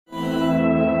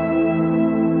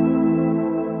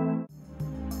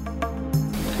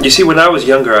You see, when I was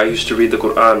younger, I used to read the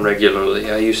Quran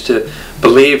regularly. I used to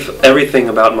believe everything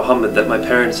about Muhammad that my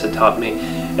parents had taught me.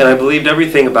 And I believed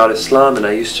everything about Islam, and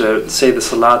I used to say the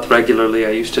Salat regularly.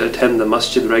 I used to attend the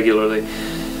masjid regularly.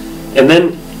 And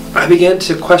then I began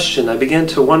to question, I began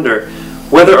to wonder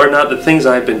whether or not the things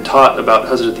I had been taught about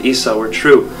Hazrat Isa were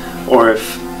true, or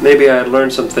if maybe I had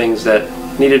learned some things that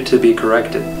needed to be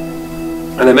corrected.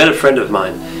 And I met a friend of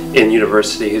mine in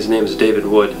university. His name is David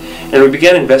Wood, and we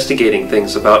began investigating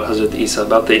things about Hazrat Isa,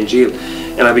 about the Injil,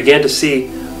 and I began to see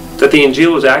that the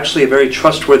Injil was actually a very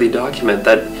trustworthy document,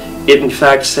 that it in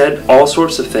fact said all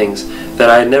sorts of things that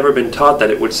I had never been taught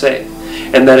that it would say,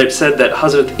 and that it said that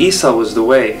Hazrat Isa was the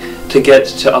way to get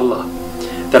to Allah,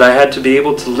 that I had to be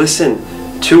able to listen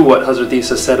to what Hazrat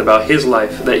Isa said about his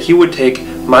life, that he would take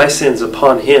my sins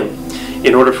upon him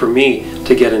in order for me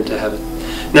to get into heaven.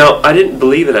 Now, I didn't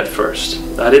believe it at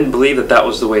first. I didn't believe that that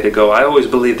was the way to go. I always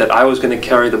believed that I was going to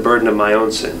carry the burden of my own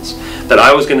sins, that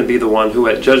I was going to be the one who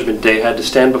at Judgment Day had to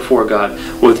stand before God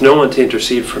with no one to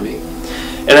intercede for me.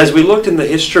 And as we looked in the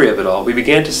history of it all, we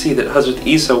began to see that Hazrat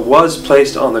Isa was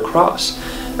placed on the cross,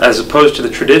 as opposed to the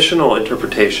traditional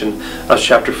interpretation of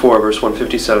chapter 4, verse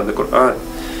 157 of the Quran,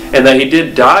 and that he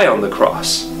did die on the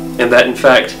cross, and that in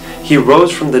fact he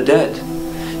rose from the dead.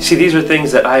 See, these are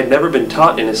things that I had never been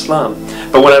taught in Islam,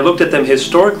 but when I looked at them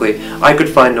historically, I could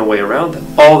find no way around them.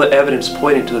 All the evidence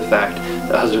pointing to the fact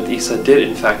that Hazrat Isa did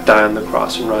in fact die on the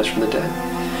cross and rise from the dead.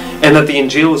 And that the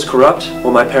Injil was corrupt,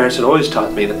 well, my parents had always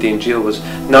taught me that the Injil was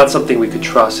not something we could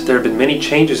trust. There had been many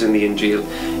changes in the Injil,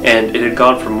 and it had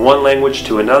gone from one language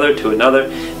to another,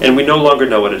 and we no longer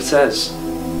know what it says.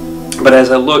 But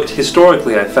as I looked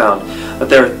historically, I found that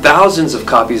there are thousands of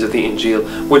copies of the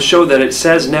Injil which show that it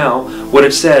says now what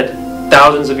it said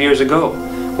thousands of years ago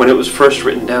when it was first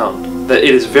written down, that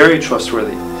it is very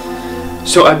trustworthy.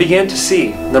 So I began to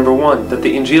see, number one, that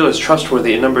the Injil is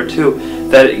trustworthy, and number two,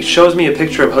 that it shows me a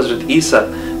picture of Hazrat Isa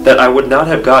that I would not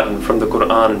have gotten from the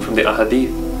Quran and from the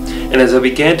Ahadith. And as I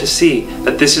began to see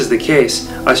that this is the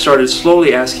case, I started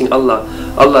slowly asking Allah,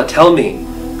 Allah, tell me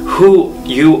who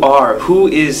you are. Who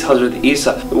is Hazrat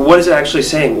Isa? What is it actually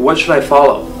saying? What should I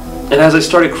follow? And as I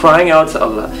started crying out to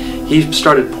Allah, He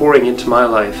started pouring into my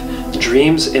life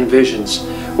dreams and visions,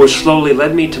 which slowly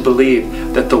led me to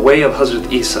believe that the way of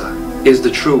Hazrat Isa is the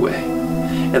true way,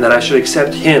 and that I should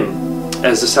accept him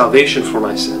as the salvation for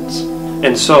my sins.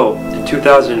 And so, in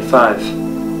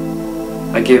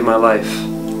 2005, I gave my life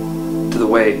to the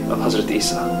way of Hazrat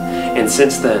Isa. And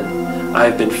since then, I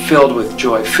have been filled with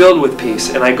joy, filled with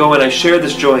peace, and I go and I share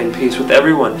this joy and peace with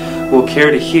everyone who will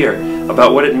care to hear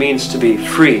about what it means to be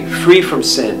free, free from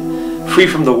sin, free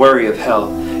from the worry of hell,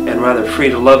 and rather free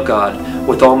to love God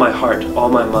with all my heart, all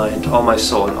my mind, all my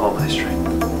soul, and all my strength.